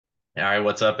All right,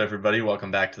 what's up, everybody?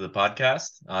 Welcome back to the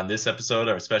podcast. On this episode,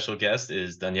 our special guest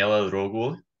is Daniela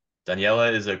Rogulj.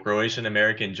 Daniela is a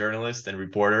Croatian-American journalist and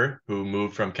reporter who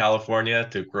moved from California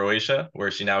to Croatia, where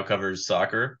she now covers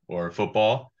soccer or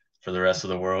football for the rest of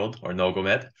the world, or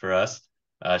nogomet for us.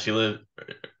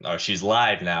 She's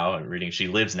live now. I'm reading. She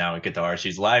lives now in Qatar.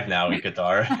 She's live now in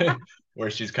Qatar,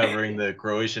 where she's covering the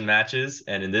Croatian matches.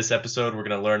 And in this episode, we're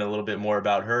going to learn a little bit more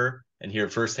about her and hear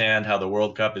firsthand how the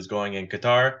World Cup is going in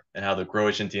Qatar and how the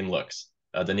Croatian team looks.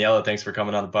 Daniela, thanks for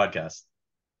coming on the podcast.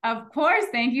 Of course.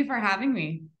 Thank you for having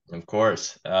me. Of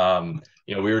course.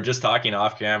 We were just talking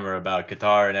off camera about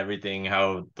Qatar and everything,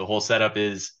 how the whole setup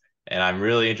is, and I'm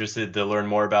really interested to learn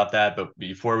more about that. But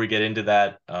before we get into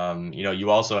that, you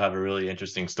also have a really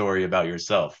interesting story about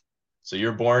yourself. So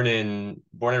you're born and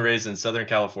raised in Southern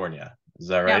California. Is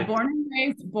that Yeah, right?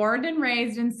 born and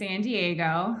raised in San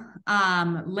Diego.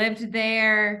 Lived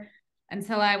there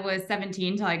until I was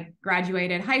 17, till I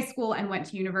graduated high school and went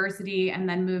to university, and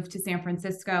then moved to San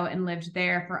Francisco and lived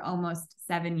there for almost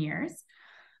 7 years.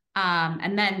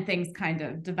 And then things kind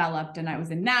of developed, and I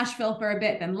was in Nashville for a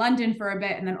bit, then London for a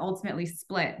bit, and then ultimately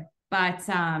split. But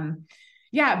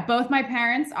yeah, both my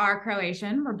parents are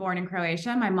Croatian, were born in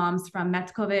Croatia. My mom's from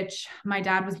Metkovic. My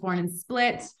dad was born in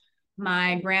Split.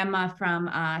 My grandma from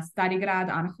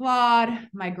Starigrad on Hvar.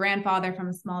 My grandfather from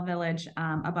a small village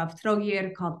above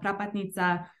Trogir called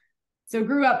Prapatnica. So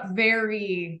grew up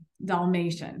very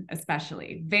Dalmatian,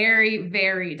 especially very,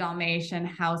 very Dalmatian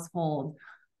household.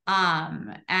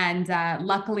 And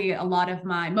luckily,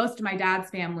 most of my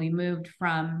dad's family moved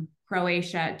from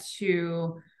Croatia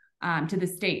to the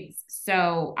States.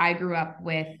 So I grew up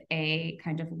with a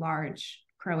kind of large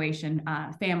Croatian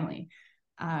family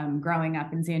growing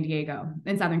up in San Diego,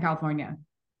 in Southern California.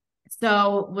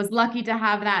 So was lucky to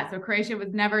have that. So Croatia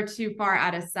was never too far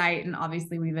out of sight. And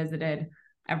obviously we visited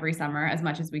every summer as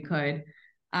much as we could.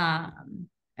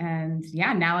 And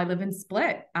yeah, now I live in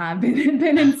Split. I've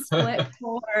been in Split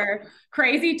for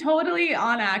crazy, totally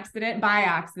on accident, by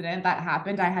accident. That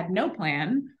happened. I had no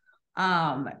plan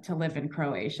to live in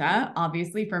Croatia.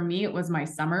 Obviously, for me, it was my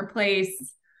summer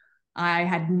place. I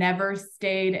had never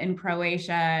stayed in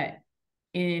Croatia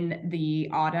in the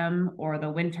autumn or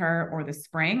the winter or the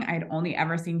spring. I'd only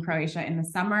ever seen Croatia in the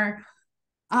summer.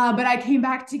 But I came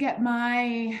back to get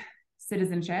my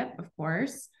citizenship, of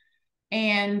course,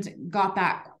 and got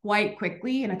that quite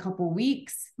quickly in a couple of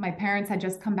weeks. My parents had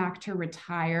just come back to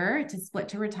retire, to split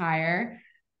to retire.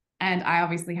 And I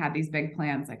obviously had these big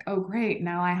plans like, oh, great.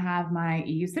 Now I have my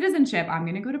EU citizenship. I'm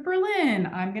going to go to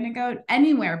Berlin. I'm going to go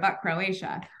anywhere but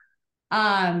Croatia.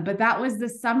 But that was the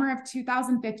summer of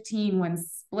 2015 when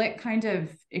Split kind of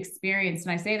experienced,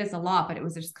 and I say this a lot, but it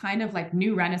was just kind of like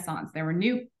new renaissance. There were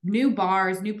new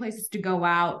bars, new places to go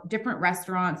out, different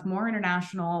restaurants, more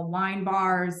international wine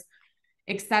bars,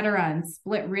 etc. And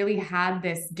Split really had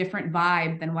this different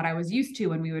vibe than what I was used to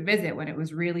when we would visit, when it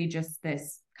was really just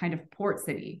this kind of port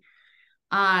city.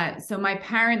 So my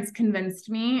parents convinced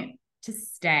me to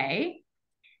stay.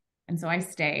 And so I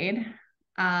stayed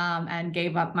and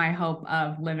gave up my hope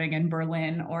of living in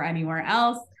Berlin or anywhere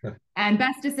else. And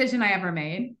best decision I ever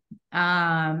made.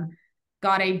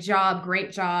 Got a job,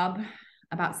 great job,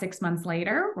 about 6 months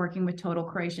later, working with Total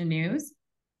Croatian News.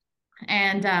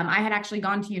 And I had actually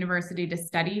gone to university to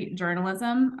study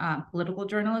journalism, political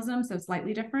journalism, so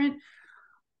slightly different.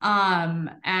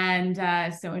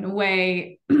 So in a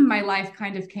way, my life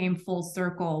kind of came full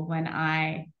circle when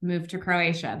I moved to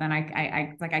Croatia. Then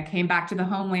I came back to the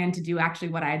homeland to do actually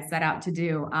what I had set out to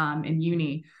do in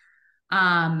uni.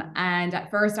 And at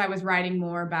first I was writing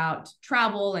more about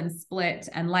travel and Split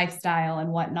and lifestyle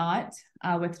and whatnot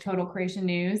with Total Croatian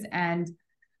News. And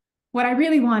what I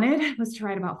really wanted was to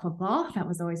write about football. That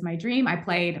was always my dream. I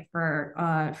played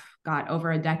for,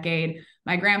 over a decade.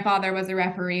 My grandfather was a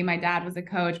referee. My dad was a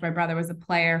coach. My brother was a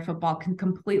player. Football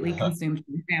completely consumed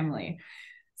my family.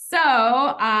 So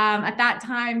at that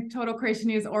time, Total Croatian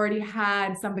News already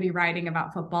had somebody writing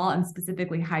about football, and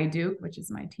specifically Hajduk, which is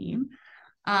my team.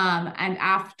 And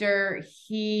after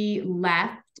he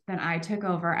left, then I took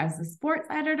over as the sports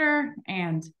editor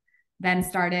and then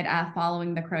started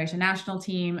following the Croatian national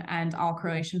team and all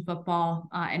Croatian football,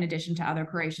 in addition to other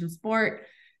Croatian sport.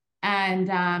 And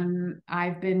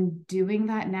I've been doing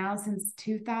that now since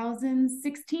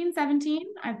 2016, 17.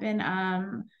 I've been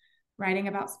writing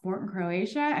about sport in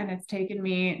Croatia, and it's taken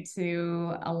me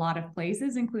to a lot of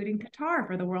places, including Qatar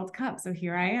for the World Cup. So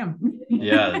here I am.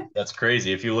 Yeah, that's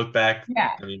crazy. If you look back, Yeah,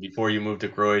 I mean, before you moved to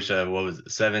Croatia, what was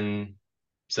it, 7 years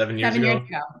 7 years ago?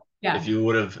 ago. If Yeah. you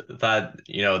would have thought,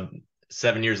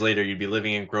 7 years later, you'd be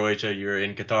living in Croatia, you're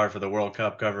in Qatar for the World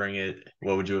Cup covering it,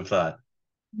 what would you have thought?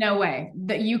 No way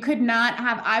that you could not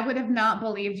have. I would have not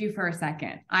believed you for a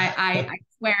second. I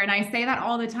swear, and I say that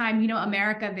all the time.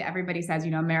 America. Everybody says,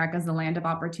 America's the land of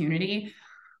opportunity.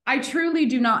 I truly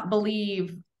do not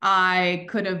believe I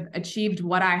could have achieved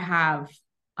what I have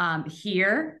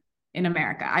here in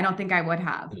America. I don't think I would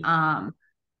have,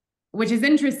 which is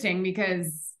interesting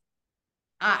because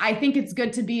I think it's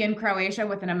good to be in Croatia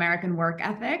with an American work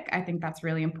ethic. I think that's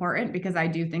really important because I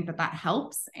do think that that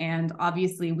helps. And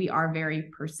obviously, we are very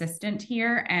persistent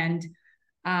here. And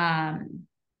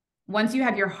once you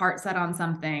have your heart set on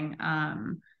something,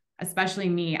 especially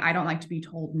me, I don't like to be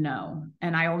told no.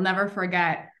 And I will never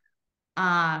forget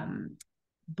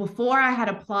before I had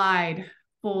applied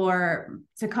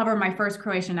to cover my first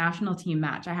Croatian national team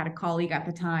match, I had a colleague at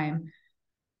the time.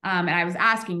 And I was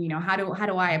asking, how do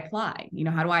I apply?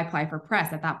 How do I apply for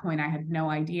press? At that point, I had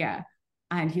no idea.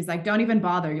 And he's like, don't even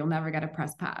bother. You'll never get a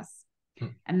press pass.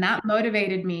 And that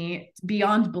motivated me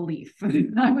beyond belief.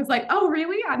 I was like, oh,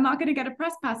 really? I'm not going to get a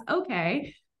press pass.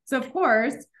 Okay. So of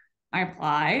course I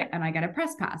apply and I get a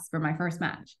press pass for my first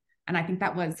match. And I think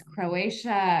that was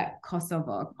Croatia,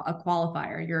 Kosovo, a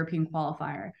qualifier, European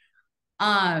qualifier.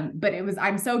 But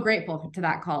I'm so grateful to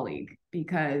that colleague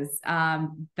because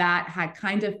that had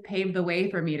kind of paved the way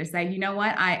for me to say, you know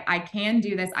what, I can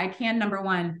do this. I can, number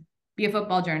one, be a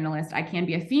football journalist. I can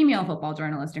be a female football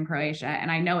journalist in Croatia. And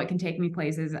I know it can take me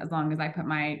places as long as I put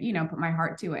my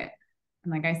heart to it.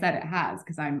 And like I said, it has,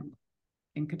 because I'm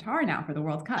in Qatar now for the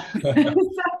World Cup.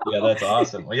 Yeah, that's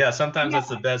awesome. Well, yeah, sometimes that's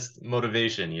the best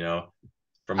motivation,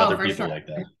 from other people like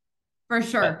that. For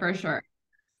sure, for sure.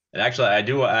 And I want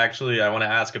to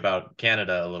ask about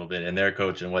Canada a little bit and their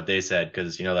coach and what they said,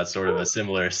 because, that's sort of a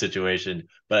similar situation.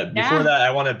 But before that,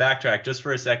 I want to backtrack just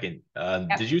for a second.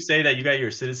 Did you say that you got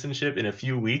your citizenship in a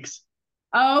few weeks?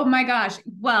 Oh my gosh.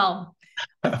 Well,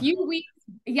 a few weeks.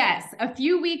 Yes. A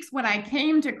few weeks when I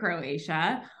came to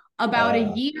Croatia, about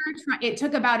a year. It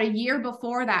took about a year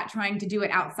before that trying to do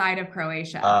it outside of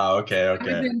Croatia. Oh, okay.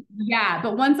 Yeah.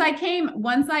 But once I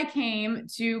came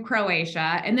to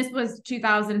Croatia, and this was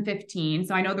 2015.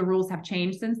 So I know the rules have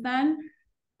changed since then.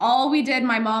 All we did,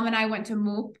 my mom and I went to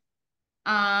MUP.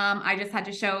 I just had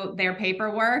to show their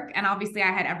paperwork. And obviously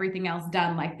I had everything else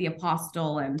done, like the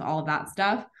apostille and all of that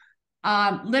stuff.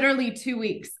 Literally 2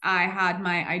 weeks, I had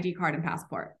my ID card and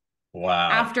passport. Wow.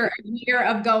 After a year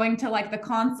of going to like the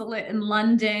consulate in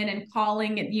London and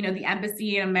calling it, the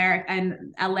embassy in America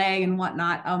and LA and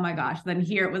whatnot. Oh my gosh. Then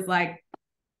here it was like,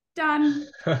 done.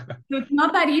 So it's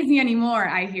not that easy anymore.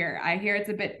 I hear it's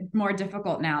a bit more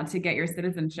difficult now to get your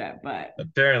citizenship, but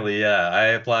apparently, yeah. I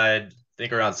applied, I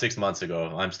think around 6 months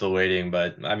ago. I'm still waiting,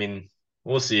 but I mean,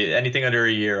 we'll see. Anything under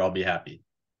a year, I'll be happy.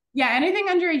 Yeah, anything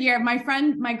under a year.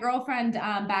 My girlfriend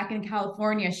back in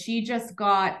California, she just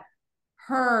got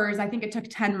hers. I think it took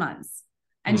 10 months,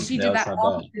 and she did that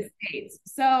all in the States.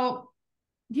 So,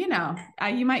 you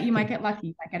might get lucky.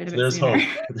 You might get it a bit sooner.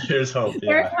 There's hope.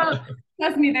 Yeah. There's hope.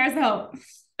 Trust me, there's hope.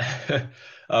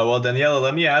 Well, Daniela,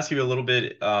 let me ask you a little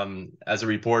bit, as a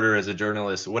reporter, as a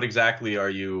journalist, what exactly are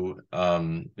you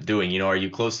doing? Are you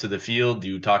close to the field? Do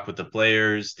you talk with the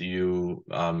players? Do you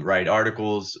write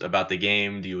articles about the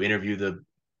game? Do you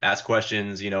ask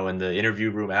questions, in the interview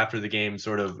room after the game?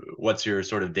 Sort of, what's your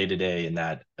sort of day-to-day in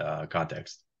that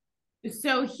context?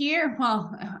 So here,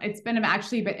 well, it's been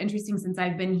actually a bit interesting since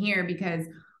I've been here because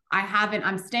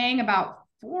I'm staying about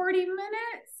 40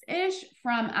 minutes-ish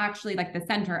from actually like the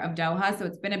center of Doha. So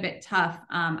it's been a bit tough.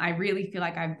 I really feel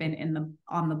like I've been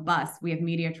on the bus. We have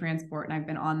media transport and I've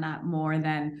been on that more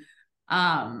than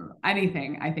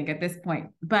anything, I think, at this point.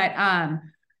 But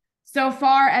so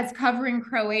far as covering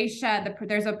Croatia,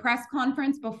 there's a press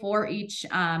conference before each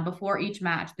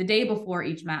match, the day before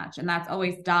each match, and that's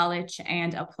always Dalic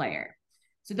and a player.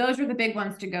 So those are the big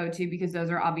ones to go to because those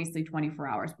are obviously 24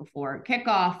 hours before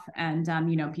kickoff, and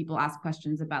people ask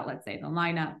questions about, let's say, the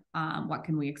lineup. What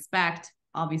can we expect?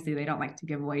 Obviously, they don't like to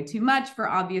give away too much for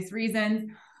obvious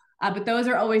reasons, but those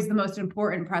are always the most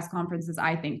important press conferences,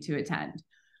 I think, to attend.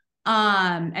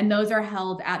 And those are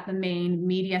held at the main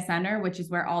media center, which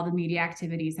is where all the media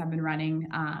activities have been running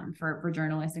for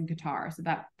journalists in Qatar. So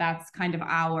that's kind of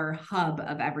our hub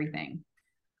of everything.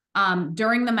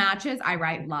 During the matches, I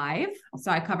write live.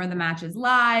 So I cover the matches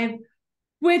live,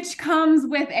 which comes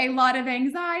with a lot of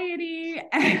anxiety.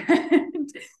 And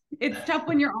it's tough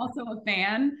when you're also a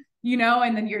fan,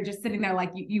 and then you're just sitting there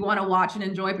like you want to watch and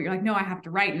enjoy, but you're like, no, I have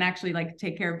to write and actually like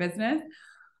take care of business.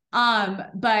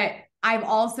 But I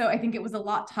think it was a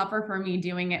lot tougher for me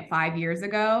doing it 5 years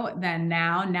ago than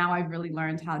now. Now I've really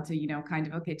learned how to, kind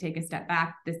of, okay, take a step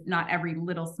back. Not every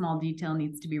little small detail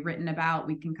needs to be written about.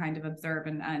 We can kind of observe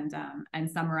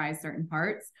and summarize certain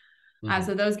parts.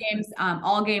 So those games,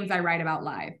 all games I write about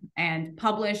live and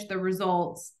publish the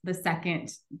results the second,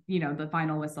 the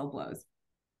final whistle blows.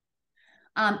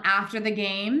 After the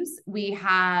games, we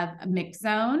have a mix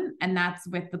zone, and that's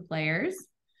with the players.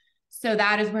 So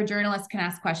that is where journalists can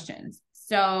ask questions.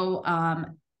 So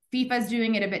FIFA's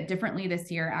doing it a bit differently this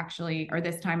year, actually, or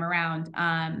this time around.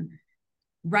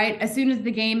 Right as soon as the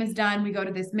game is done, we go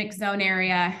to this mix zone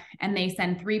area, and they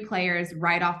send 3 players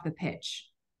right off the pitch.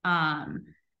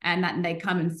 And they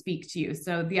come and speak to you.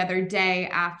 So the other day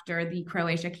after the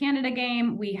Croatia-Canada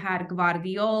game, we had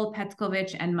Gvardiol,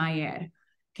 Petkovic, and Mayer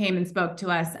came and spoke to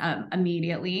us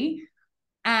immediately.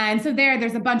 And so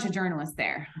there's a bunch of journalists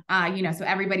there, so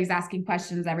everybody's asking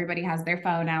questions. Everybody has their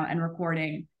phone out and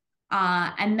recording.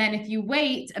 And then if you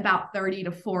wait about 30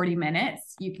 to 40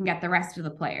 minutes, you can get the rest of the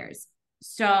players.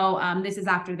 So this is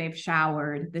after they've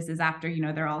showered. This is after,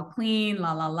 they're all clean,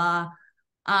 la, la, la.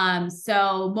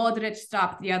 So Modric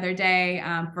stopped the other day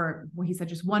for, he said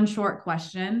just one short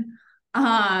question.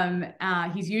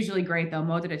 He's usually great though.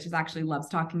 Modric actually loves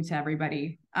talking to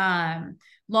everybody.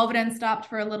 Lovren stopped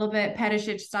for a little bit.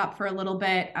 Perisic stopped for a little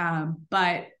bit.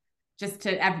 But just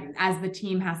as the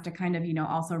team has to kind of,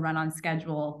 also run on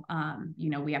schedule,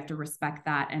 we have to respect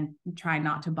that and try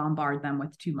not to bombard them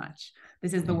with too much.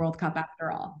 This is the World Cup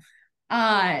after all.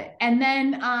 And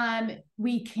then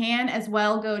we can as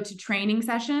well go to training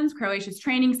sessions, Croatia's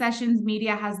training sessions.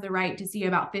 Media has the right to see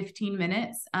about 15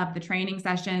 minutes of the training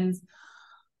sessions.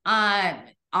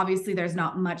 Obviously, there's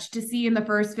not much to see in the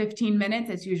first 15 minutes.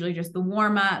 It's usually just the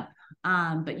warm up,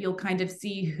 but you'll kind of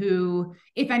see who,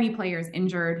 if any player is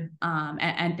injured,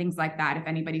 and things like that, if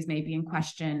anybody's maybe in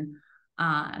question,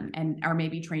 and are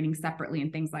maybe training separately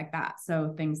and things like that.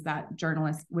 So things that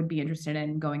journalists would be interested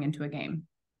in going into a game.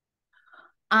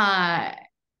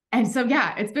 And so,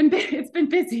 yeah, it's been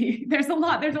busy. There's a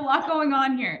lot going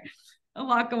on here.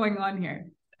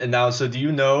 And now, so do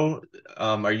you know,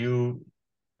 are you,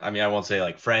 I won't say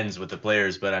like friends with the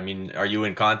players, but are you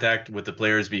in contact with the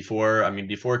players before?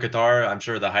 Before Qatar, I'm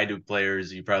sure the Hajduk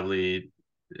players you probably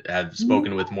have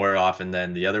spoken with more often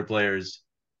than the other players.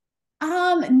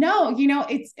 No,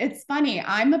 it's funny.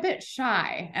 I'm a bit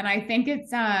shy, and I think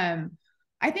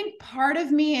I think part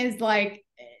of me is like,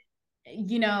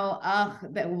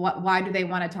 why do they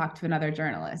want to talk to another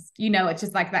journalist? It's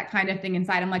just like that kind of thing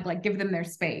inside. I'm like, give them their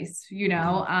space,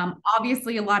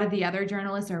 obviously a lot of the other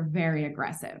journalists are very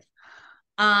aggressive.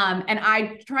 And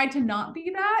I tried to not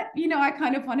be that, I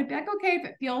kind of want to be like, okay, if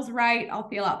it feels right, I'll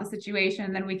feel out the situation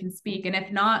and then we can speak. And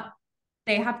if not,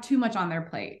 they have too much on their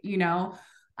plate,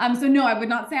 so no, I would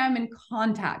not say I'm in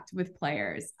contact with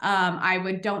players.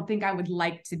 Don't think I would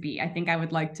like to be. I think I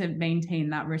would like to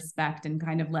maintain that respect and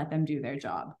kind of let them do their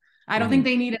job. I don't think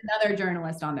they need another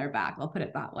journalist on their back. I'll put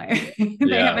it that way.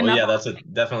 Yeah, that's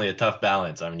definitely a tough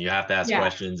balance. You have to ask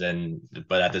questions,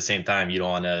 but at the same time, you don't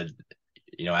want to,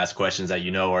 ask questions that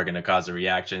are going to cause a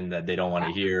reaction that they don't want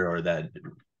to hear, or that,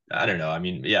 I don't know.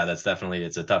 That's definitely,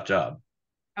 it's a tough job.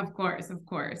 Of course.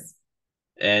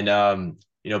 And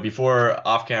before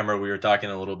off camera, we were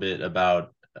talking a little bit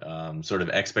about sort of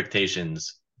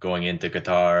expectations going into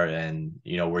Qatar, and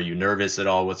were you nervous at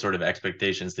all? What sort of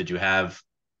expectations did you have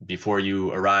before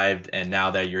you arrived, and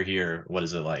now that you're here, what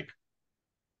is it like?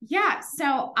 Yeah,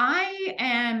 so I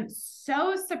am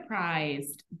so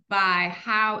surprised by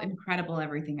how incredible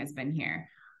everything has been here.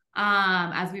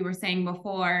 As we were saying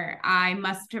before, I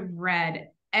must have read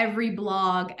every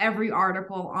blog, every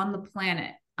article on the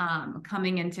planet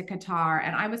coming into Qatar,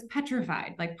 and I was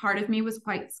petrified. Like, part of me was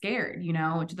quite scared,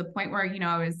 to the point where,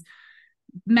 I was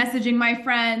messaging my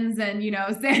friends and,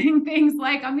 saying things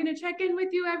like, I'm going to check in with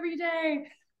you every day.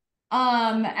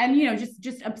 And,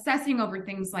 just obsessing over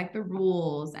things like the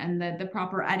rules and the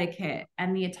proper etiquette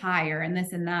and the attire and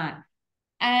this and that.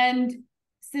 And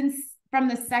from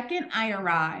the second I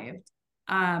arrived,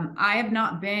 I have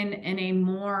not been in a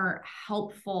more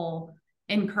helpful,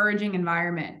 encouraging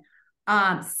environment.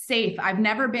 Safe. I've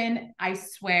never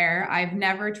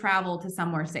traveled to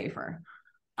somewhere safer.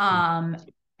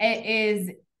 It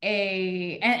is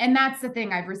and that's the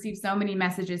thing. I've received so many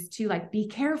messages too, like, be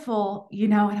careful,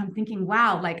 and I'm thinking,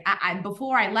 wow, like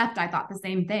before I left, I thought the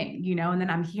same thing, and then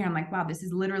I'm here, I'm like, wow, this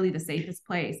is literally the safest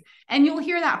place. And you'll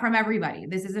hear that from everybody.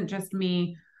 This isn't just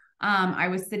me. I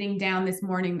was sitting down this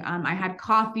morning. I had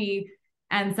coffee,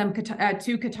 and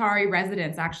two Qatari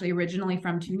residents, actually originally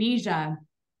from Tunisia,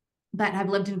 that have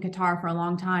lived in Qatar for a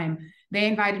long time. They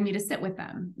invited me to sit with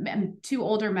them, and 2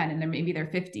 older men in their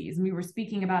 50s. And we were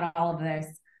speaking about all of this,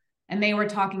 and they were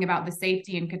talking about the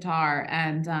safety in Qatar.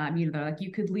 And, they're like,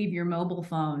 you could leave your mobile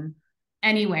phone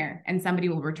anywhere and somebody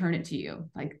will return it to you.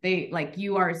 Like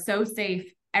you are so safe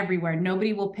everywhere.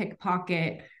 Nobody will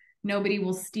pickpocket. Nobody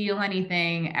will steal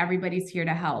anything. Everybody's here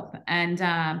to help. And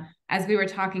as we were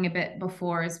talking a bit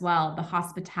before as well, the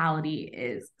hospitality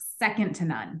is second to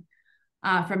none.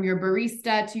 From your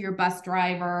barista to your bus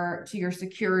driver to your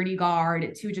security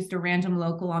guard to just a random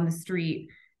local on the street,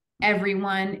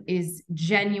 everyone is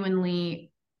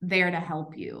genuinely there to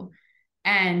help you,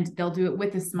 and they'll do it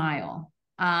with a smile.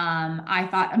 I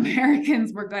thought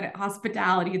Americans were good at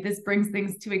hospitality. This brings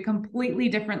things to a completely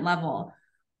different level.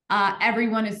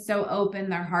 Everyone is so open.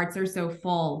 Their hearts are so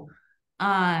full.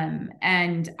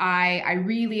 And I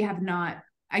really have not,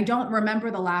 I don't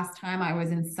remember the last time I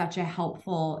was in such a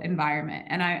helpful environment.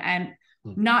 And I'm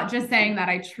not just saying that,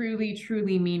 I truly,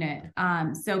 truly mean it.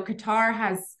 So Qatar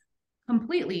has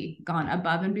completely gone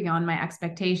above and beyond my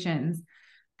expectations.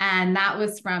 And that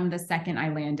was from the second I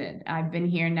landed. I've been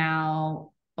here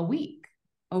now a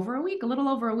little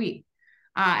over a week.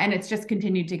 And it's just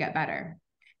continued to get better.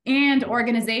 And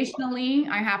organizationally,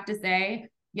 I have to say,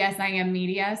 yes, I am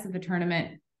media, so the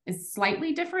tournament is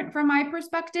slightly different from my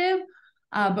perspective.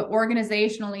 But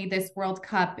organizationally, this World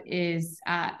Cup is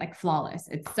like flawless.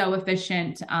 It's so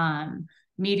efficient.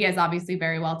 Media is obviously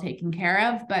very well taken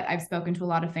care of, but I've spoken to a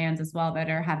lot of fans as well that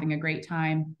are having a great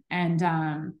time.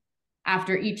 And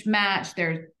after each match,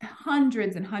 there's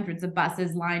hundreds and hundreds of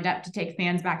buses lined up to take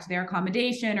fans back to their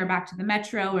accommodation or back to the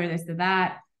metro or this or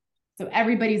that. So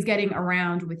everybody's getting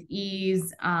around with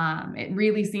ease. It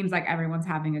really seems like everyone's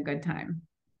having a good time.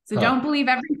 So don't believe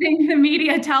everything the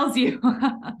media tells you.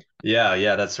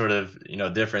 Yeah, that's sort of,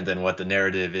 different than what the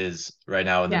narrative is right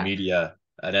now in the media.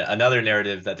 And another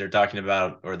narrative that they're talking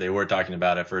about, or they were talking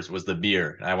about at first, was the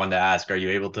beer. I wanted to ask, are you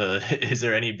able to, is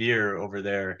there any beer over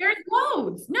there? There's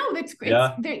loads. No, that's great.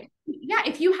 Yeah,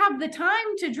 if you have the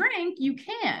time to drink, you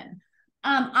can.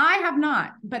 I have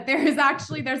not, but there's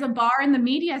a bar in the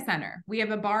media center. We have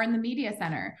a bar in the media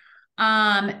center.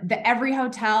 Every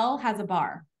hotel has a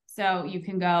bar, so you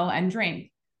can go and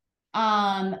drink.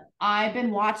 I've been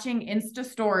watching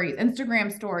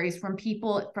Instagram stories from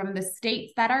people from the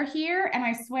states that are here, and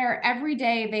I swear every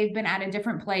day they've been at a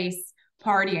different place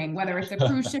partying, whether it's a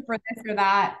cruise ship or this or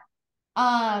that.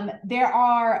 There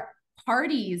are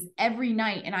parties every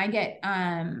night, and I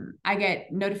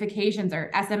get notifications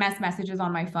or SMS messages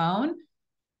on my phone.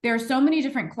 There are so many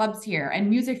different clubs here and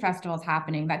music festivals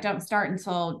happening that don't start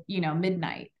until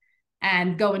midnight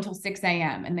and go until 6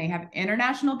 a.m. and they have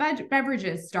international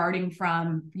beverages starting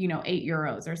from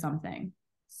 €8 or something.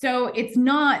 So it's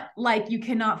not like you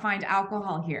cannot find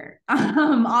alcohol here.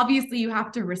 Obviously you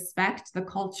have to respect the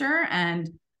culture and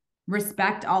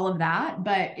respect all of that,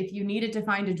 but if you needed to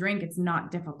find a drink, it's not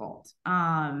difficult.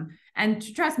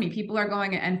 And trust me, people are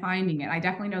going and finding it. I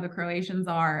definitely know the Croatians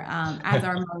are, as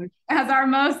our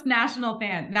most national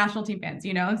team fans,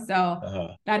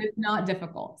 so that is not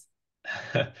difficult.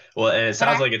 Well, and it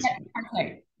sounds like it's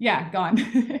go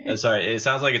on. Sorry, it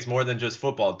sounds like it's more than just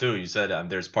football too. You said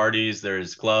there's parties,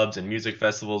 there's clubs and music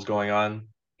festivals going on.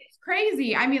 It's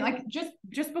crazy. I mean, like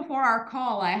just before our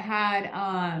call, I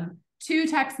had 2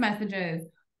 text messages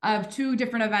of 2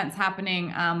 different events happening,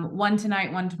 one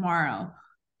tonight, one tomorrow.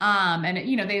 And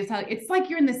they tell it's like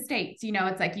you're in the States,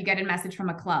 it's like you get a message from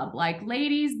a club, like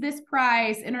ladies, this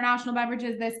price, international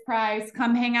beverages, this price,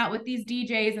 come hang out with these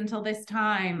DJs until this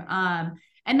time.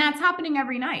 And that's happening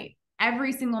every night,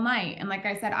 every single night. And like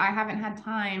I said, I haven't had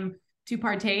time to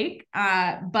partake,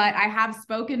 but I have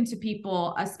spoken to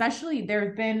people, especially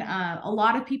there've been a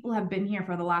lot of people have been here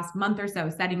for the last month or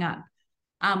so setting up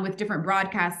with different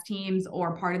broadcast teams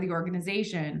or part of the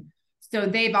organization. So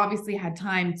they've obviously had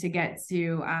time to get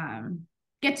to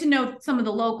know some of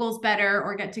the locals better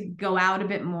or get to go out a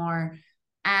bit more.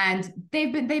 And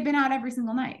they've been out every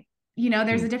single night.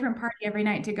 There's a different party every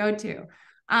night to go to.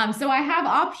 So I have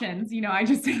options, I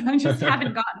just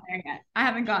haven't gotten there yet.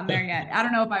 I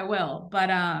don't know if I will, but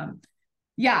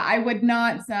yeah, I would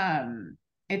not,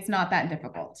 it's not that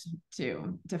difficult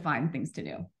to find things to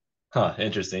do.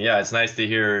 Interesting. Yeah, it's nice to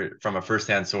hear from a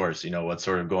firsthand source, what's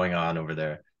sort of going on over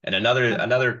there. And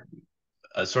another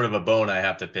sort of a bone I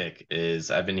have to pick is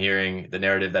I've been hearing the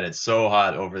narrative that it's so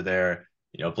hot over there,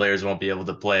 players won't be able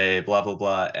to play, blah, blah,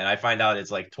 blah. And I find out it's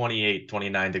like 28,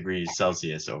 29 degrees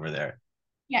Celsius over there.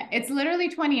 Yeah, it's literally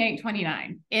 28,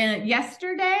 29. And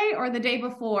yesterday or the day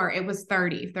before, it was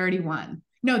 30, 31.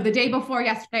 No, the day before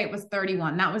yesterday, it was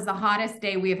 31. That was the hottest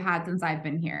day we have had since I've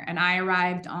been here. And I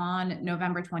arrived on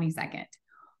November 22nd.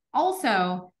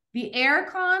 Also, the air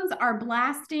cons are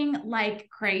blasting like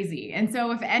crazy. And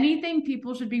so if anything,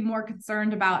 people should be more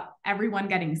concerned about everyone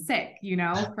getting sick,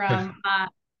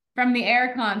 from the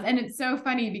air cons. And it's so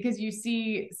funny because you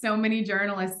see so many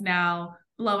journalists now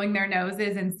blowing their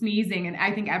noses and sneezing. And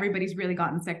I think everybody's really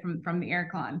gotten sick from the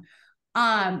aircon.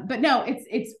 But no,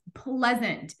 it's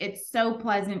pleasant. It's so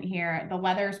pleasant here. The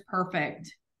weather's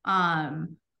perfect.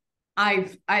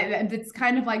 It's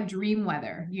kind of like dream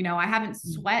weather. I haven't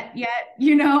sweat yet,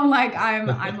 like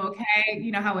I'm okay.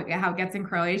 You know how it gets in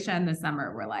Croatia in the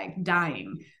summer. We're like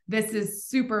dying. This is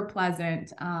super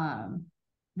pleasant.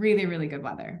 Really, really good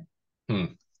weather.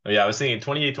 Yeah, I was thinking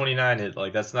 28, 29,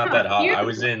 like that's not Oh, that it's hot. I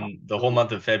was beautiful. in the whole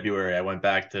month of February. I went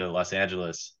back to Los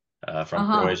Angeles from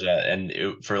Uh-huh. Croatia, and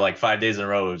for like 5 days in a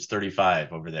row, it was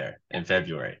 35 over there in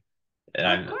February. And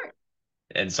Of I'm course.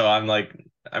 and so I'm like,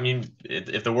 I mean,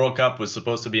 if the World Cup was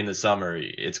supposed to be in the summer,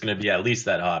 it's going to be at least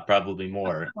that hot, probably Of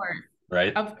more, course.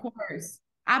 right? Of course.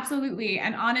 Absolutely.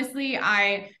 And honestly,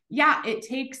 it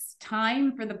takes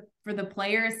time for the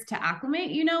players to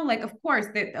acclimate, like of course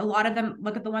that a lot of them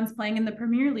look at the ones playing in the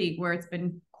Premier League where it's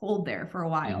been cold there for a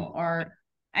while, Mhm. or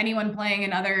anyone playing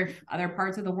in other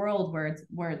parts of the world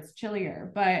where it's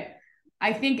chillier. But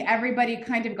I think everybody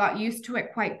kind of got used to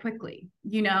it quite quickly.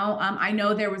 I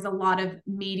know there was a lot of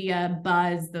media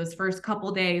buzz those first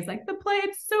couple days, like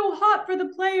it's so hot for the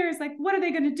players. Like, what are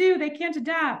they going to do? They can't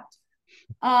adapt.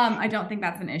 I don't think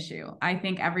that's an issue. I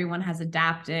think everyone has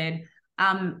adapted.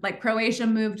 Like Croatia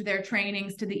moved their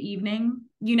trainings to the evening.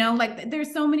 Like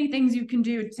there's so many things you can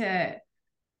do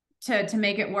to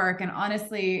make it work. And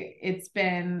honestly, it's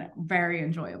been very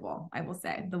enjoyable. I will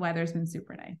say the weather's been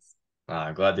super nice.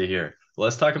 Glad to hear.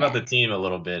 Let's talk about Yeah. the team a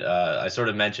little bit. I sort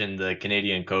of mentioned the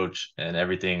Canadian coach and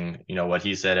everything, what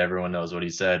he said. Everyone knows what he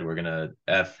said. We're going to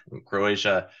F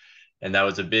Croatia. And that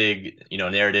was a big,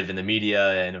 narrative in the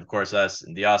media. And of course, us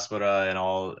in diaspora and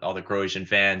all the Croatian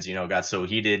fans, got so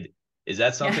heated. Is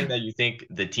that something Yeah. that you think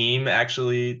the team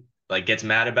actually like gets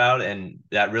mad about and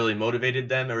that really motivated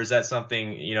them? Or is that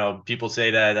something, people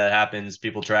say that happens,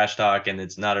 people trash talk and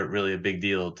it's not really a big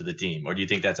deal to the team? Or do you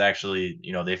think that's actually,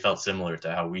 they felt similar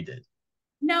to how we did?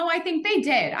 No, I think they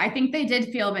did. I think they did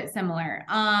feel a bit similar.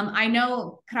 I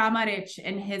know Kramaric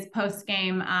in his post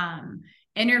game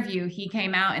interview, he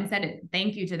came out and said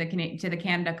thank you to the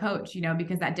Canada coach,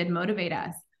 because that did motivate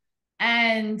us.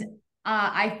 And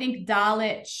I think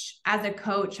Dalic as a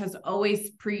coach has always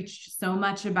preached so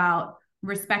much about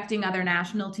respecting other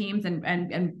national teams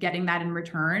and getting that in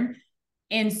return.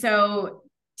 And so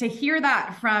to hear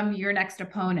that from your next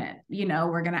opponent,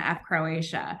 we're going to F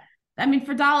Croatia. I mean,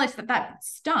 for Dalic, that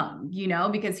stung,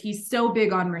 because he's so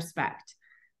big on respect.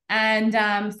 And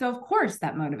so, of course,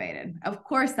 that motivated. Of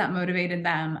course, that motivated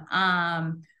them.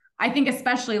 I think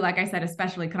especially, like I said,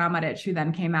 especially Kramaric, who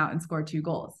then came out and scored 2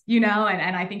 goals, and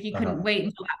I think he couldn't Uh-huh. wait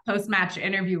until that post-match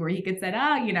interview where he could say,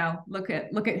 look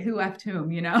at who effed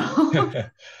whom. So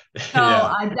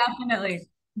Yeah. I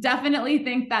definitely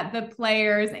think that the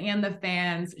players and the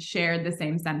fans shared the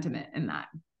same sentiment in that.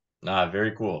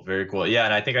 Very cool. Very cool. Yeah,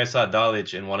 and I think I saw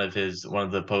Dalic in one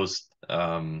of the post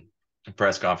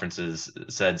press conferences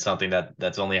said something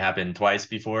that's only happened twice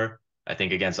before. I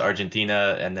think against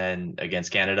Argentina and then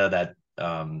against Canada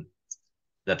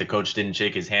that the coach didn't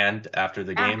shake his hand after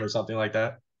the Yeah, game or something like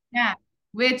that. yeah.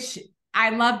 Which I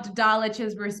loved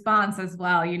Dalic's response as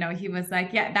well. He was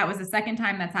like, yeah, that was the second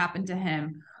time that's happened to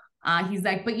him. He's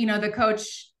like, but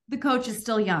the coach is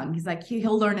still young. He's like,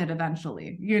 he'll learn it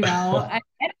eventually, and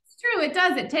it's true. It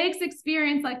does. It takes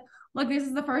experience. Like, look, this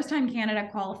is the first time Canada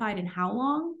qualified in how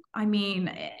long? I mean,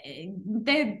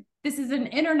 this is an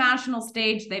international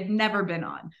stage they've never been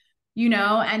on,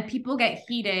 and people get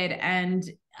heated and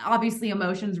obviously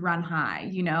emotions run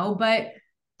high, but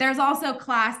there's also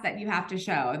class that you have to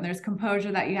show, and there's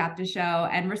composure that you have to show,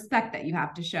 and respect that you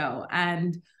have to show.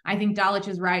 And I think Dalic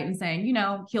is right in saying,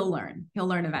 he'll learn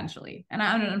eventually, and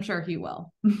I'm sure he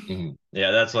will. Mhm. Yeah,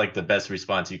 that's like the best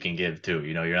response you can give too.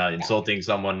 You're not insulting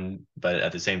someone, but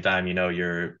at the same time,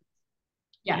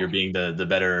 Yeah, you're being the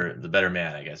better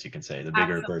man, I guess you can say, the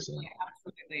bigger absolutely, person.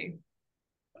 absolutely.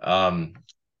 Um,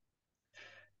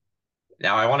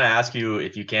 Now, I want to ask you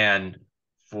if you can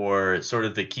for sort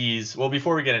of the keys. Well,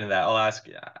 before we get into that, I'll ask,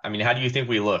 I mean, how do you think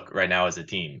we look right now as a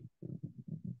team,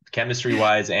 chemistry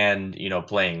wise and,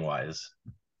 playing wise?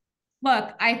 Look,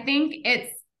 I think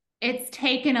it's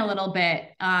taken a little bit.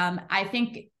 I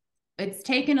think it's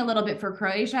taken a little bit for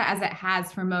Croatia, as it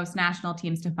has for most national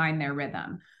teams, to find their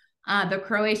rhythm. The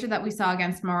Croatia that we saw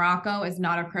against Morocco is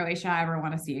not a Croatia I ever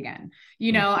want to see again.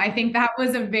 I think that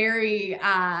was a very,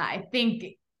 I think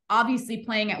obviously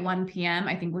playing at 1 p.m.,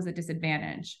 I think was a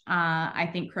disadvantage. I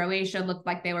think Croatia looked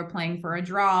like they were playing for a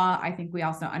draw. I think we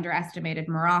also underestimated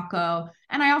Morocco.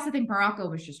 And I also think Morocco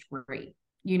was just great,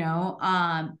 you know.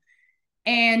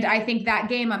 And I think that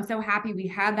game, I'm so happy we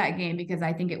had that game, because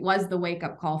I think it was the wake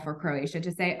up call for Croatia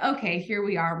to say, okay, here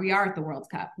we are. We are at the World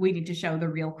Cup. We need to show the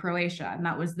real Croatia. And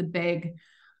that was the big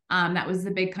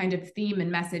kind of theme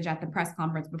and message at the press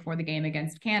conference before the game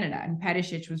against Canada. And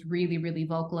Perisic was really, really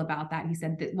vocal about that. He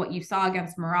said that what you saw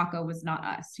against Morocco was not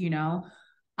us, you know?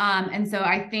 And so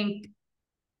I think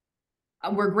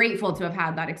we're grateful to have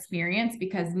had that experience,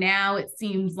 because now it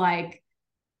seems like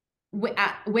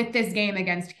with this game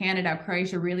against Canada,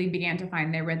 Croatia really began to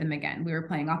find their rhythm again. We were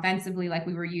playing offensively like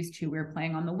we were used to. We were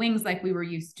playing on the wings like we were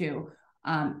used to.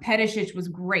 Perisic was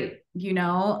great, you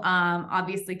know.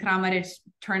 Obviously, Kramaric,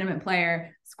 tournament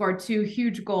player, scored 2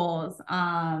 huge goals.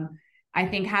 I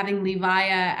think having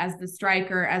Livaja as the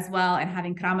striker as well, and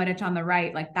having Kramaric on the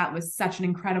right, like that was such an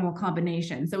incredible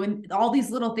combination. So when all these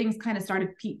little things kind of started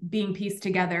being pieced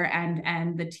together,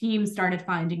 and the team started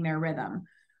finding their rhythm.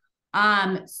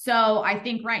 So I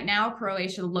think right now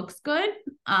Croatia looks good,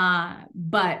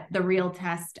 but the real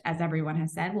test, as everyone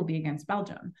has said, will be against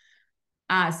Belgium.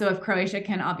 So if Croatia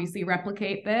can obviously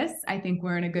replicate this, I think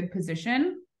we're in a good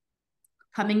position.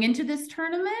 Coming into this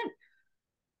tournament,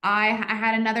 I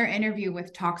had another interview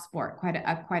with TalkSport,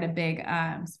 quite a big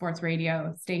sports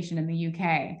radio station in the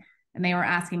UK, and they were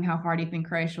asking how far do you think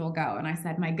Croatia will go, and I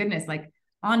said, my goodness, like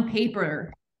on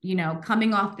paper, you know,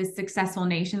 coming off this successful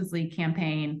Nations League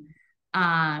campaign,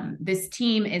 this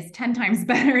team is 10 times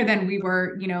better than we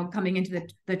were, you know, coming into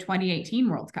the 2018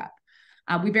 World Cup.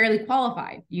 We barely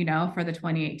qualified, you know, for the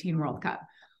 2018 World Cup.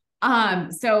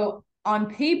 So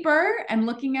on paper and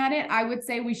looking at it, I would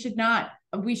say we should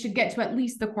get to at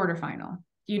least the quarterfinal.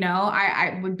 You know,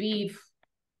 I would be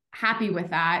happy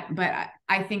with that, but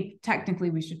I think technically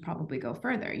we should probably go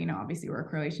further. You know, obviously we're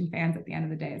Croatian fans at the end of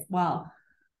the day as well.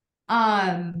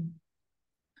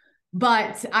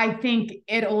 But I think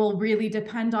it'll really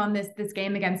depend on this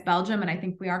game against Belgium. And I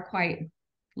think we are quite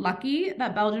lucky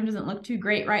that Belgium doesn't look too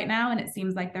great right now. And it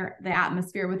seems like the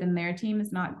atmosphere within their team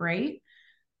is not great.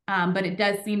 But it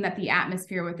does seem that the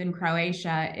atmosphere within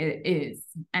Croatia is.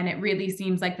 And it really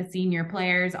seems like the senior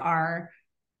players are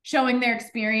showing their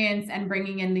experience and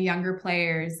bringing in the younger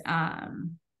players.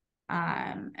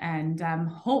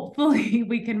 Hopefully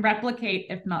we can replicate,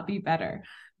 if not be better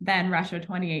than Russia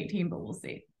 2018, but we'll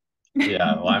see.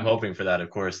 Yeah, well, I'm hoping for that, of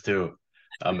course, too.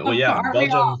 Well, yeah, Are we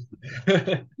Belgium. all?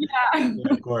 Yeah. Yeah,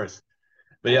 of course.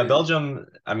 But yeah, Belgium,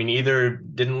 I mean, either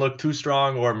didn't look too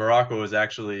strong or Morocco was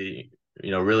actually,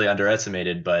 you know, really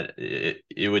underestimated. But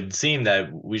it would seem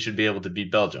that we should be able to beat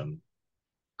Belgium.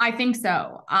 I think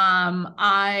so.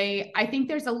 I think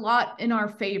there's a lot in our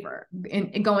favor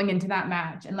in going into that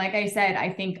match. And like I said, I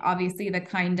think obviously the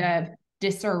kind of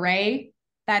disarray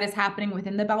that is happening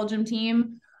within the Belgium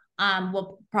team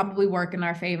will probably work in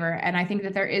our favor. And I think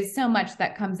that there is so much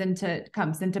that comes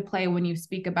into play when you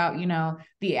speak about, you know,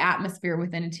 the atmosphere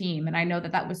within a team. And I know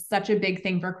that was such a big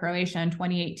thing for Croatia in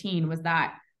 2018, was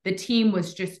that the team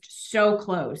was just so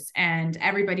close and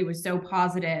everybody was so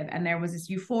positive, and there was this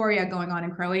euphoria going on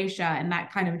in Croatia, and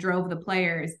that kind of drove the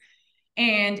players.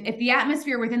 And if the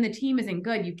atmosphere within the team isn't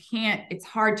good, it's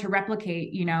hard to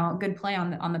replicate, you know, good play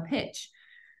on the pitch.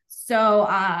 So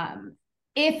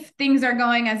if things are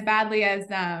going as badly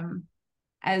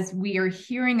as we are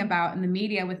hearing about in the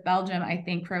media with Belgium, I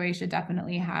think Croatia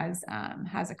definitely has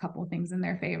a couple of things in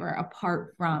their favor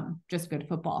apart from just good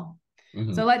football.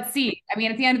 Mm-hmm. So let's see. I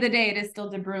mean, at the end of the day, it is still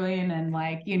De Bruyne, and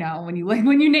like, you know, when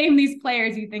you name these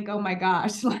players, you think, oh my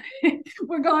gosh, like,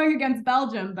 we're going against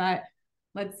Belgium, but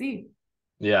let's see.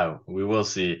 Yeah, we will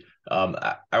see. I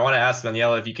want to ask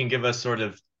Daniela if you can give us sort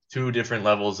of 2 different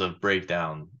levels of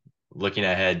breakdown looking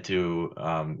ahead to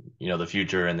you know, the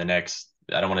future and the next.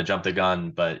 I don't want to jump the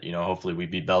gun, but you know, hopefully we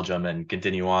beat Belgium and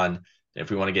continue on. If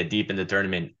we want to get deep in the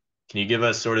tournament, can you give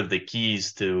us sort of the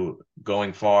keys to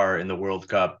going far in the World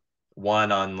Cup?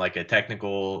 One on like a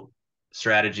technical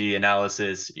strategy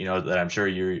analysis, you know, that I'm sure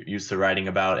you're used to writing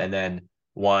about, and then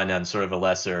one on sort of a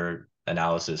lesser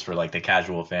analysis for like the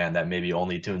casual fan that maybe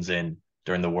only tunes in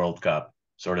during the World Cup,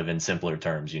 sort of in simpler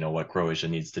terms, you know, what Croatia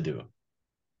needs to do.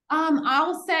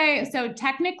 I'll say, so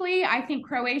technically, I think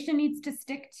Croatia needs to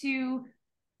stick to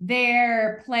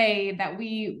their play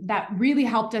that really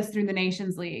helped us through the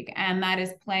Nations League, and that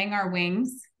is playing our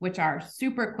wings, which are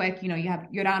super quick. You know, you have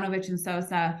Juranovic and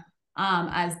Sosa on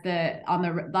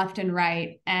the left and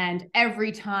right, and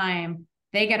every time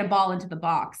they get a ball into the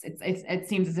box, it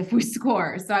seems as if we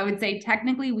score. So I would say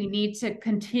technically we need to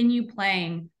continue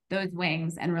playing those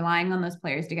wings and relying on those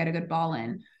players to get a good ball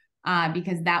in,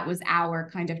 because that was our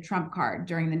kind of trump card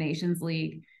during the Nations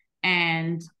League,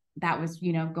 and that was,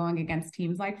 you know, going against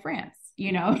teams like France,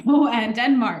 you know, and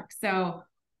Denmark. So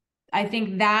I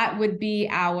think that would be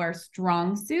our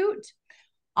strong suit.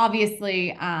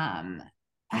 Obviously,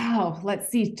 let's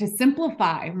see, to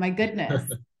simplify, my goodness.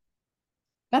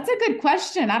 That's a good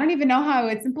question. I don't even know how I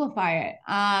would simplify it.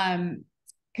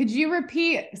 Could you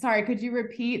repeat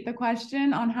the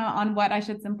question on what I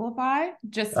should simplify?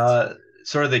 Just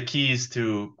sort of the keys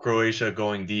to Croatia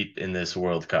going deep in this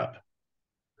World Cup.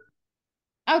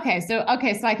 Okay, so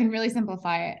I can really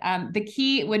simplify it. The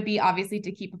key would be obviously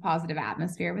to keep a positive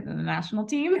atmosphere within the national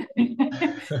team.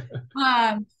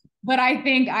 But I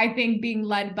think being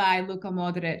led by Luka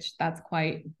Modric, that's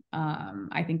quite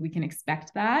I think we can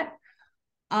expect that.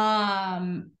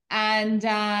 And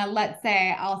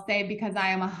I'll say, because I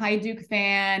am a Hajduk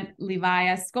fan,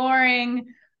 Livaja scoring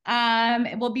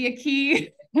it will be a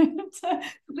key to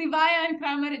Livaja and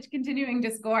Kramaric continuing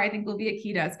to score. I think will be a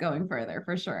key to us going further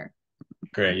for sure.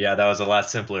 Great. Yeah, that was a lot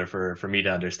simpler for me to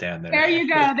understand there. There you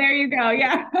go. There you go.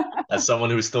 Yeah. As someone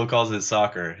who still calls it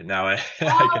soccer, now I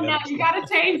Oh, can no, understand. you got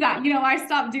to change that. I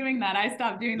stopped doing that. A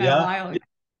Yeah. while ago.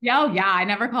 Yeah, oh, yeah. I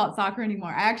never call it soccer anymore.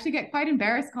 I actually get quite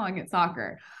embarrassed calling it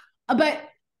soccer. But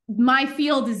my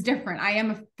field is different. I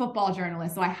am a football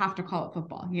journalist, so I have to call it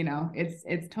football.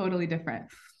 It's totally different.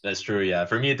 That's true. Yeah.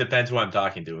 For me, it depends who I'm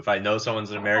talking to. If I know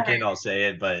someone's an American, I'll say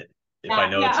it. But if I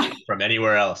know it's from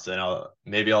anywhere else, then I'll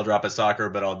drop a soccer,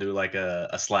 but I'll do like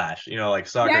a slash, like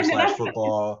soccer slash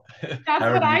football. That's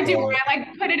what I do. I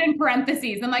like put it in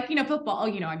parentheses. I'm like, football. Oh,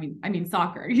 I mean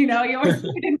soccer. You always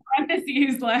put it in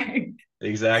parentheses, like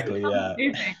exactly. Yeah.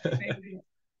 amazing.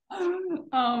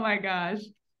 Oh my gosh.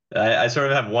 I sort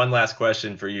of have one last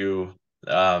question for you.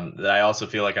 That I also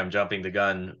feel like I'm jumping the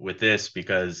gun with this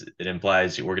because it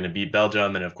implies we're going to beat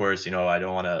Belgium. And of course, I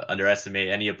don't want to underestimate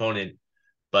any opponent,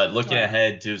 but looking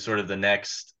ahead to sort of the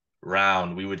next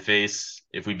round,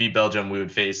 if we beat Belgium, we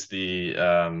would face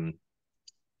the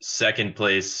second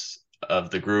place of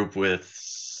the group with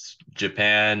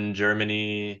Japan,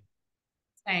 Germany,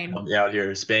 Spain. Out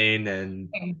here, Spain, and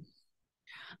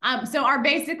so our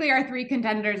three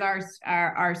contenders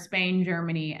are Spain,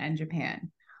 Germany, and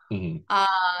Japan.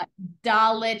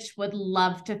 Dalic would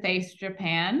love to face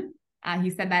Japan. He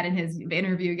said that in his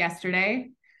interview yesterday.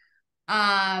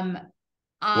 Why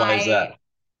is that?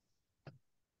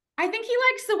 I think he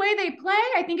likes the way they play.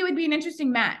 I think it would be an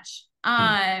interesting match.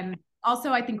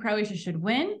 Also, I think Croatia should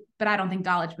win, but I don't think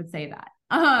Dalic would say that.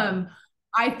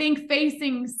 I think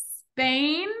facing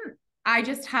Spain, I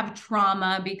just have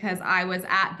trauma because I was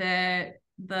at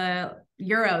the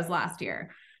Euros last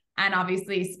year. And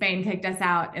obviously Spain kicked us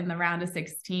out in the round of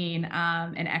 16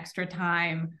 in extra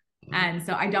time. And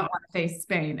so I don't want to face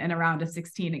Spain in a round of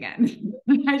 16 again.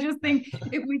 I just think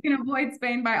if we can avoid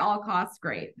Spain by all costs,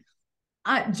 great.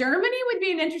 Germany would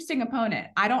be an interesting opponent.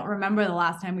 I don't remember the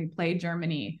last time we played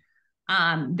Germany.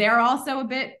 They're also a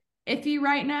bit iffy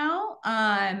right now.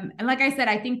 And like I said,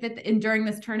 I think that during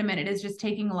this tournament, it is just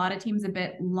taking a lot of teams a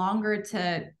bit longer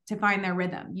to find their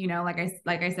rhythm. Like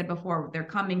I said before, they're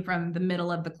coming from the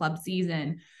middle of the club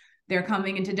season. They're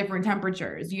coming into different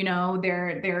temperatures.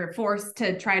 They're forced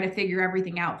to try to figure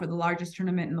everything out for the largest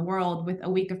tournament in the world with a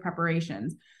week of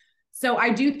preparations. So I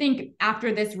do think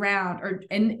after this round,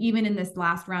 even in this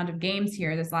last round of games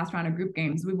here, this last round of group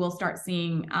games, we will start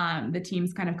seeing the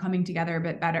teams kind of coming together a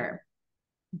bit better.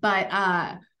 But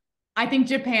I think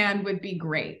Japan would be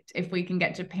great if we can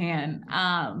get Japan.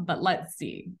 But let's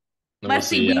see. Let's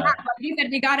see. Like you said,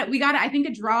 we got it. I think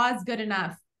a draw is good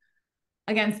enough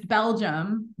against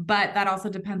Belgium, but that also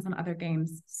depends on other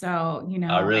games. So,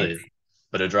 really?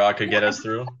 But a draw could get us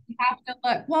through? You have to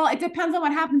look. Well, it depends on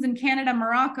what happens in Canada,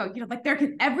 Morocco. Like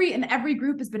every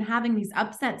group has been having these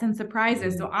upsets and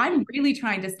surprises. So I'm really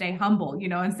trying to stay humble,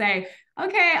 and say,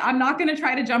 okay, I'm not going to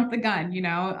try to jump the gun,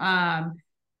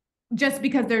 just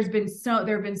because there have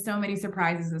been so many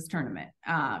surprises this tournament.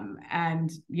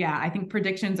 And yeah, I think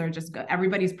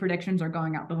everybody's predictions are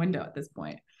going out the window at this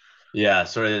point. Yeah,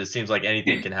 sort of. It seems like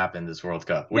anything can happen this World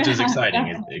Cup, which is exciting.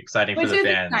 It's exciting for the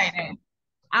fans. Exciting.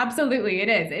 Absolutely, it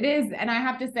is. And I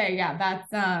have to say, yeah, that's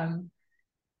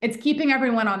it's keeping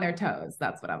everyone on their toes.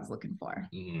 That's what I was looking for.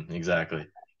 Exactly.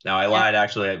 Now I lied.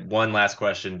 Actually, I had one last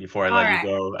question before I let you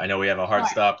go. I know we have a hard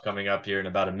stop coming up here in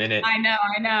about a minute. I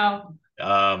know.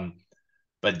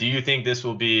 But do you think this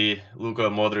will be Luka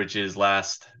Modric's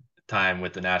last time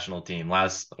with the national team,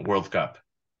 last World Cup?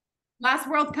 Last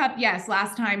World Cup, yes.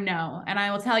 Last time, no. And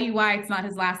I will tell you why it's not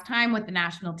his last time with the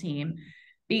national team.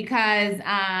 Because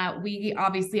we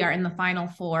obviously are in the Final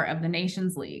Four of the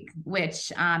Nations League,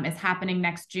 which is happening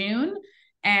next June.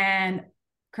 And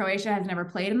Croatia has never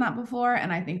played in that before.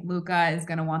 And I think Luka is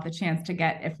going to want the chance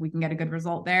to if we can get a good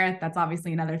result there. That's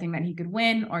obviously another thing that he could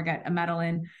win or get a medal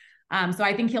in. So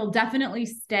I think he'll definitely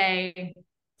stay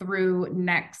through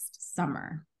next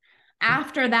summer.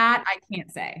 After that, I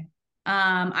can't say.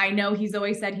 I know he's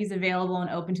always said he's available and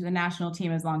open to the national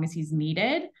team as long as he's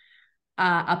needed.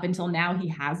 Up until now, he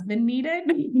has been needed.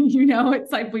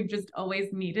 It's like we've just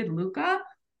always needed Luka.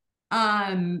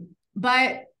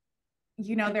 But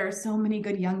there are so many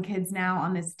good young kids now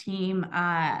on this team.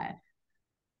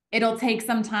 It'll take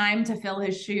some time to fill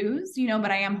his shoes,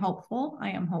 but I am hopeful.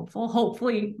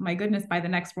 Hopefully, my goodness, by the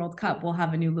next World Cup, we'll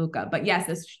have a new Luka. But yes,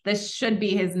 this should be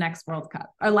his next World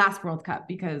Cup or last World Cup,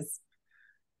 because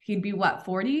he'd be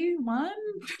 41?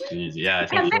 Jeez, yeah, I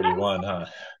think 41, huh?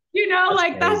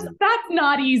 That's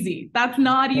not easy. That's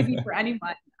not easy for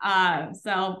anyone.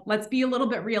 So let's be a little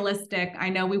bit realistic. I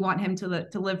know we want him to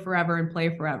live forever and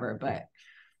play forever, but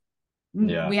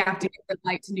we have to give the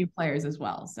light to new players as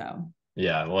well. So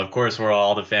yeah, well, of course,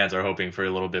 all the fans are hoping for a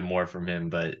little bit more from him,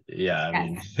 but yeah, I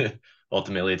mean,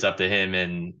 ultimately it's up to him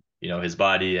and his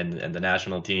body and the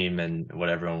national team and what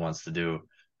everyone wants to do.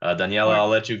 Daniela, I'll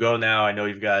let you go now. I know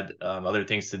you've got other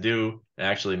things to do, and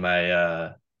actually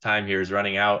my time here is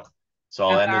running out, so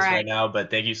I'll end this right now. But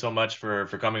thank you so much for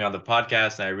coming on the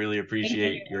podcast, and I really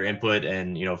appreciate your input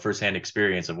and firsthand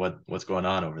experience of what's going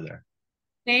on over there.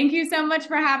 Thank you so much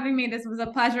for having me. This was a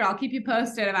pleasure. I'll keep you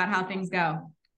posted about how things go.